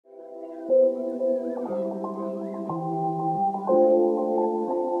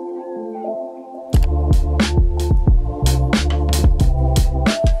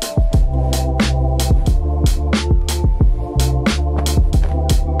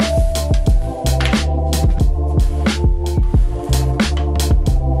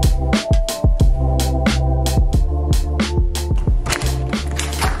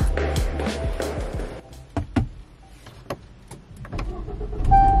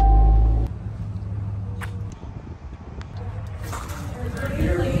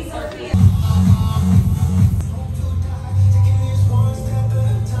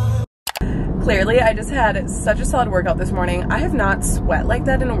clearly I just had such a solid workout this morning. I have not sweat like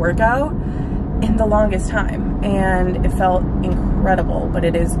that in a workout in the longest time, and it felt incredible, but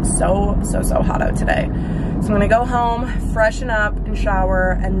it is so hot out today. So I'm gonna go home, freshen up and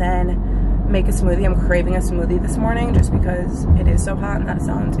shower, and then make a smoothie. I'm craving a smoothie this morning just because it is so hot, and that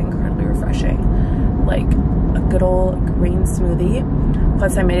sounds incredibly refreshing. Like a good old green smoothie.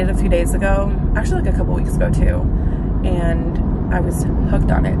 Plus I made it a few days ago, actually like a couple weeks ago too, and I was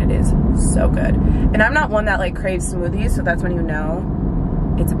hooked on it. It is so good. And I'm not one that like craves smoothies, so that's when you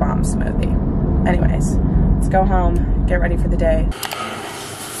know it's a bomb smoothie. Anyways, let's go home, get ready for the day.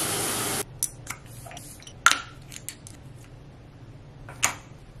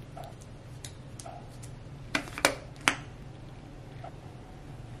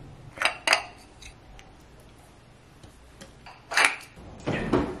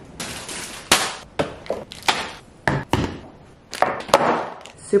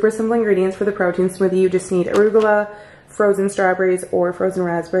 Super simple ingredients for the protein smoothie. You just need arugula, frozen strawberries, or frozen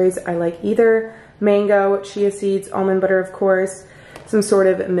raspberries. I like either. Mango, chia seeds, almond butter, of course, some sort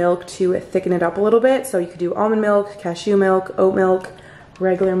of milk to thicken it up a little bit. So you could do almond milk, cashew milk, oat milk,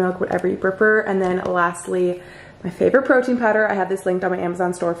 regular milk, whatever you prefer. And then lastly, my favorite protein powder. I have this linked on my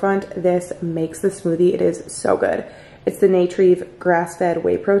Amazon storefront. This makes the smoothie. It is so good. It's the Natrieve grass-fed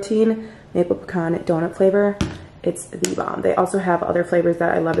whey protein, maple pecan donut flavor. It's the bomb. They also have other flavors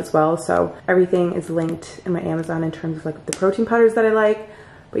that I love as well. So everything is linked in my Amazon in terms of like the protein powders that I like.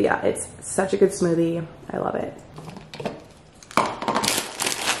 But yeah, it's such a good smoothie. I love it.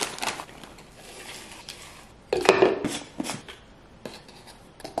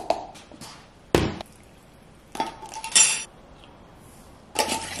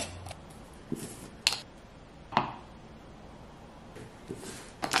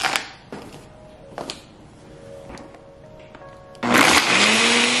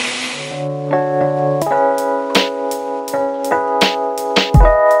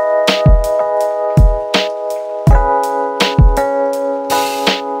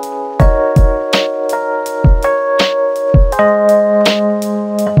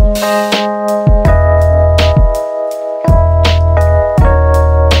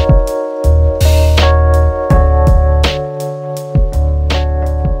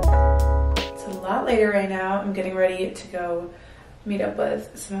 To go meet up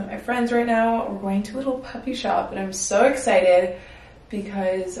with some of my friends right now. We're going to a little puppy shop, and I'm so excited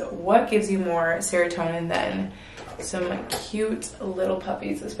because what gives you more serotonin than some cute little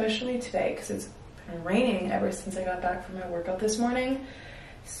puppies, especially today because it's been raining ever since I got back from my workout this morning.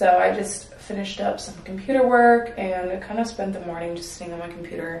 So I just finished up some computer work and kind of spent the morning just sitting on my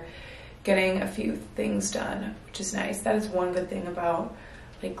computer getting a few things done, which is nice. That is one good thing about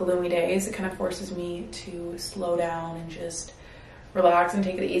like gloomy days. It kind of forces me to slow down and just relax and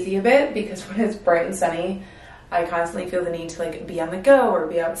take it easy a bit, because when it's bright and sunny, I constantly feel the need to like be on the go or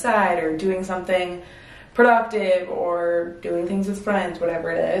be outside or doing something productive or doing things with friends, whatever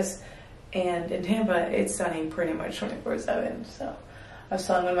it is. And in Tampa, it's sunny pretty much 24/7. So I was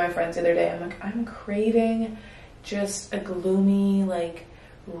telling one of my friends the other day, I'm like, I'm craving just a gloomy, like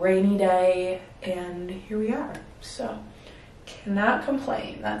rainy day, and here we are. So cannot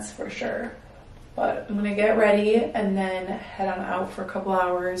complain, that's for sure. But I'm gonna get ready and then head on out for a couple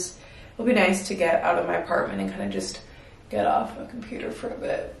hours. It'll be nice to get out of my apartment and kind of just get off my computer for a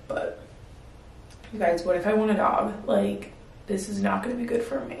bit. But you guys, what if I want a dog? Like, this is not gonna be good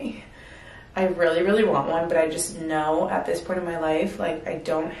for me. I really want one, but I just know at this point in my life, like, I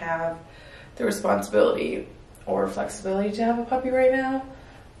don't have the responsibility or flexibility to have a puppy right now.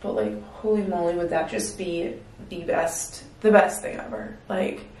 But like, holy moly, would that just be the best thing ever.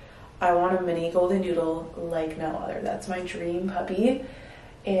 Like, I want a mini golden doodle like no other. That's my dream puppy.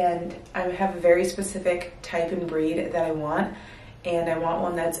 And I have a very specific type and breed that I want. And I want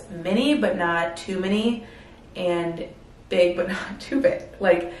one that's mini, but not too mini, and big, but not too big.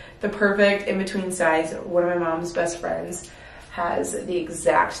 Like the perfect in-between size. One of my mom's best friends has the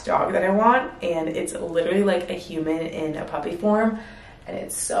exact dog that I want, and it's literally like a human in a puppy form. And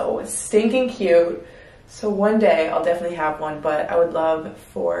it's so stinking cute. So one day I'll definitely have one, but I would love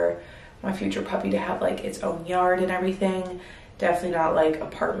for my future puppy to have like its own yard and everything. Definitely not like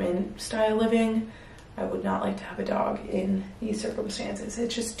apartment style living. I would not like to have a dog in these circumstances.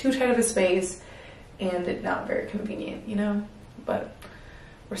 It's just too tight of a space and not very convenient, you know? But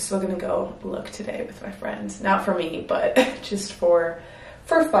we're still gonna go look today with my friends. Not for me, but just for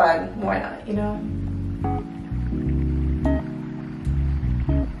fun. Why not, you know?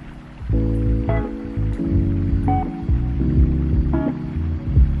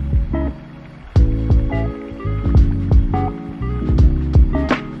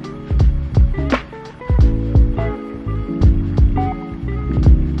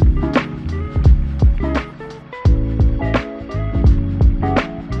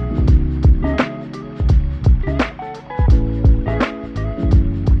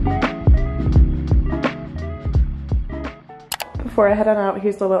 before I head on out,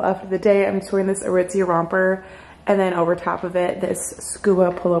 here's the little outfit of the day. I'm just wearing this Aritzia romper, and then over top of it, this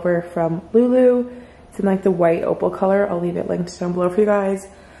scuba pullover from Lulu. It's in like the white opal color. I'll leave it linked down below for you guys.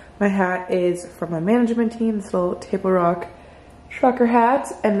 My hat is from my management team, this little Table Rock trucker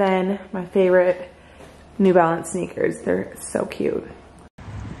hat, and then my favorite New Balance sneakers. They're so cute. Are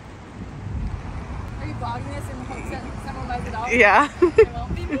you vlogging this in hopes that someone buys it off? Yeah. I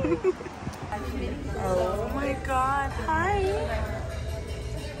won't be. Oh my god, hi.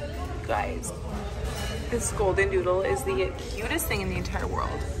 Guys, this golden doodle is the cutest thing in the entire world.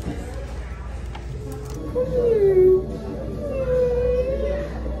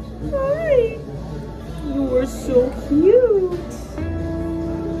 Hi. You are so cute.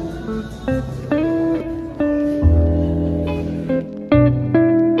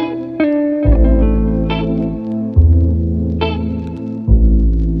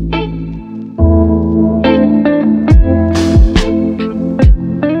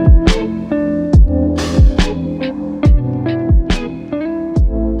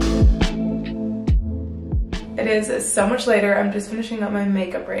 It is so much later. I'm just finishing up my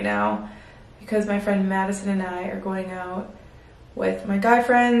makeup right now because my friend Madison and I are going out with my guy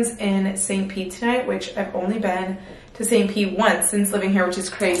friends in St. Pete tonight, which I've only been to St. Pete once since living here, which is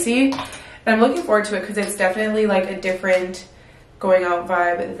crazy. And I'm looking forward to it because it's definitely like a different going out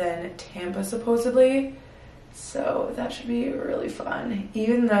vibe than Tampa supposedly. So that should be really fun.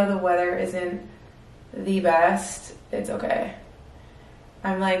 Even though the weather isn't the best, it's okay.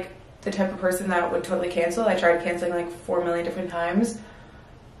 I'm like the type of person that would totally cancel. I tried canceling like 4 million different times,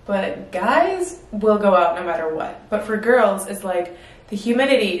 but guys will go out no matter what. But for girls, it's like the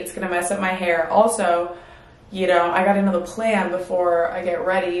humidity, it's gonna mess up my hair. Also, you know, I gotta know the plan before I get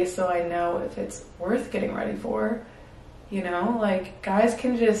ready so I know if it's worth getting ready for. You know, like guys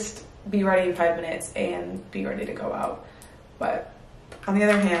can just be ready in 5 minutes and be ready to go out. But on the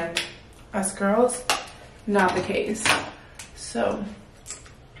other hand, us girls, not the case. So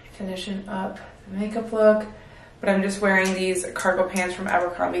finishing up the makeup look, but I'm just wearing these cargo pants from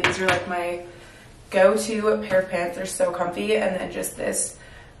Abercrombie. These are like my go-to pair of pants. They're so comfy. And then just this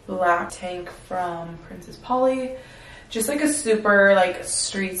black tank from Princess Polly. Just like a super like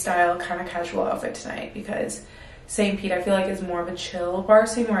street style kind of casual outfit tonight because St. Pete I feel like is more of a chill bar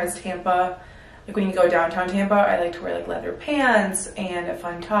scene, whereas Tampa, like when you go downtown Tampa, I like to wear like leather pants and a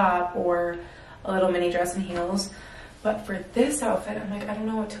fun top or a little mini dress and heels. But for this outfit, I'm like, I don't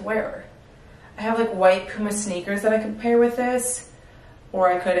know what to wear. I have like white Puma sneakers that I could pair with this,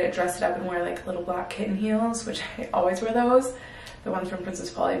 or I could dress it up and wear like little black kitten heels, which I always wear those. The ones from Princess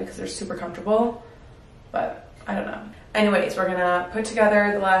Polly because they're super comfortable, but I don't know. Anyways, we're gonna put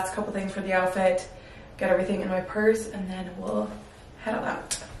together the last couple things for the outfit, get everything in my purse, and then we'll head on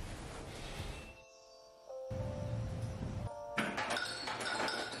out.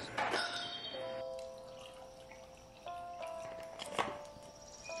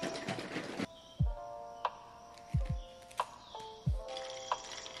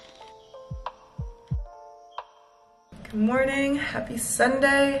 Good morning, happy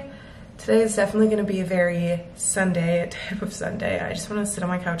Sunday. Today is definitely gonna be a very Sunday type of Sunday. I just wanna sit on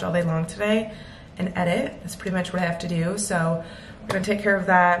my couch all day long today and edit. That's pretty much what I have to do. So we're gonna take care of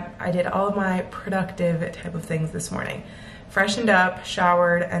that. I did all of my productive type of things this morning. Freshened up,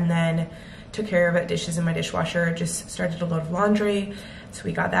 showered, and then took care of dishes in my dishwasher. Just started a load of laundry. So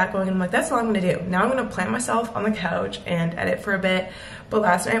we got that going, and I'm like, that's all I'm gonna do. Now I'm gonna plant myself on the couch and edit for a bit. But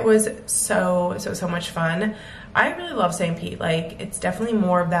last night was so much fun. I really love St. Pete. Like, it's definitely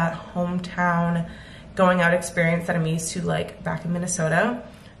more of that hometown going out experience that I'm used to like back in Minnesota.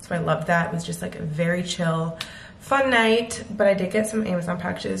 So I loved that. It was just like a very chill, fun night. But I did get some Amazon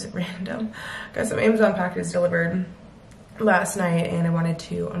packages, random. Got some Amazon packages delivered last night, and I wanted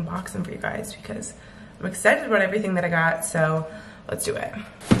to unbox them for you guys because I'm excited about everything that I got. So let's do it.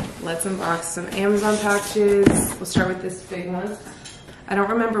 Let's unbox some Amazon packages. We'll start with this big one. I don't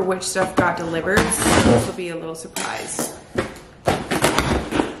remember which stuff got delivered, so this will be a little surprise.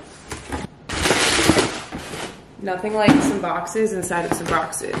 Nothing like some boxes inside of some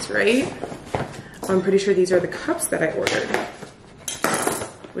boxes, right? I'm pretty sure these are the cups that I ordered,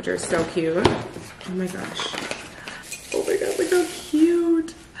 which are so cute. Oh my gosh. Oh my god, look how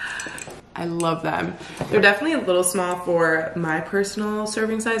cute. I love them. They're definitely a little small for my personal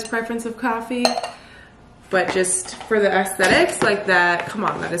serving size preference of coffee. But just for the aesthetics, like that, come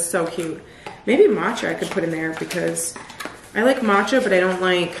on, that is so cute. Maybe matcha I could put in there because I like matcha, but I don't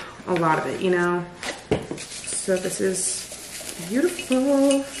like a lot of it, you know? So this is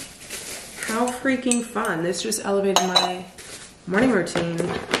beautiful. How freaking fun. This just elevated my morning routine.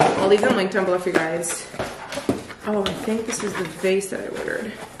 I'll leave them linked down below for you guys. Oh, I think this is the vase that I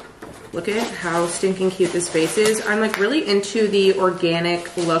ordered. Look at how stinking cute this vase is. I'm like really into the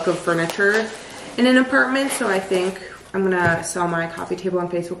organic look of furniture in an apartment, so I think I'm gonna sell my coffee table on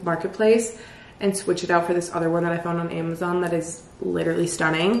Facebook Marketplace and switch it out for this other one that I found on Amazon that is literally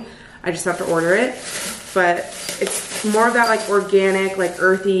stunning. I just have to order it, but it's more of that like organic, like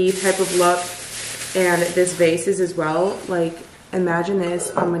earthy type of look. And this vase is as well. Like, imagine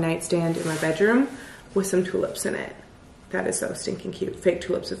this on my nightstand in my bedroom with some tulips in it. That is so stinking cute. Fake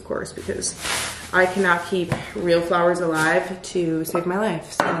tulips, of course, because I cannot keep real flowers alive to save my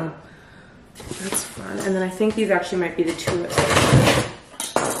life. So that's fun. And then I think these actually might be the tulips.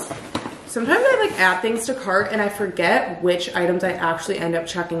 Sometimes I like add things to cart and I forget which items I actually end up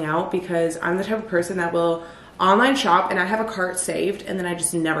checking out, because I'm the type of person that will online shop and I have a cart saved and then I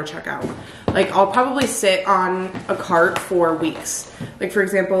just never check out. Like, I'll probably sit on a cart for weeks. Like, for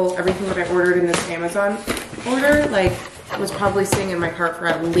example, everything that I ordered in this Amazon order, like, was probably sitting in my cart for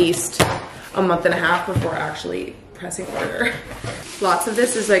at least a month and a half before actually pressing order. Lots of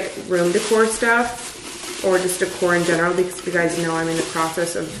this is like room decor stuff or just decor in general, because you guys know I'm in the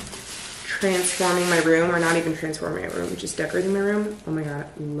process of transforming my room, or not even transforming my room, just decorating my room. Oh my god,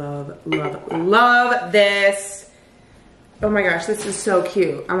 love, love, love this. Oh my gosh, this is so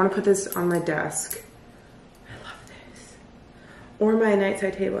cute. I want to put this on my desk. I love this. Or my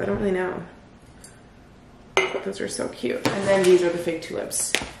nightside table, I don't really know. Those are so cute. And then these are the fake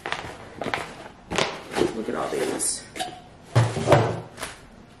tulips. Look at all these. Oh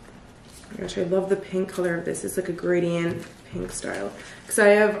my gosh, I love the pink color of this. It's like a gradient pink style. Because I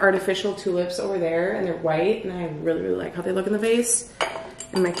have artificial tulips over there and they're white, and I really, really like how they look in the vase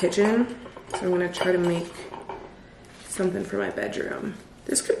in my kitchen. So I'm gonna try to make something for my bedroom.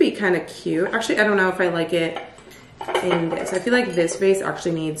 This could be kind of cute. Actually, I don't know if I like it in this. I feel like this vase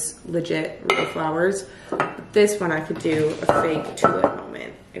actually needs legit real flowers. This one I could do a fake tulip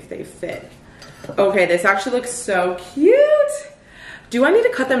moment if they fit. Okay, this actually looks so cute. Do I need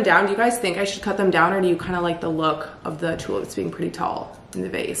to cut them down? Do you guys think I should cut them down, or do you kind of like the look of the tulips being pretty tall in the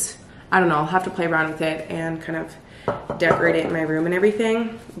vase? I don't know, I'll have to play around with it and kind of decorate it in my room and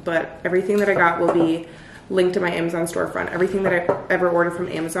everything. But everything that I got will be linked to my Amazon storefront. Everything that I ever order from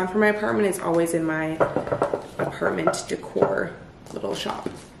Amazon for my apartment is always in my apartment decor little shop.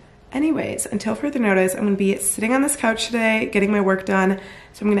 Anyways, until further notice, I'm gonna be sitting on this couch today, getting my work done.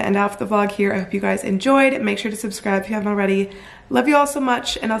 So I'm gonna end off the vlog here. I hope you guys enjoyed. Make sure to subscribe if you haven't already. Love you all so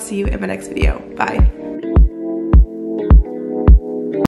much, and I'll see you in my next video. Bye.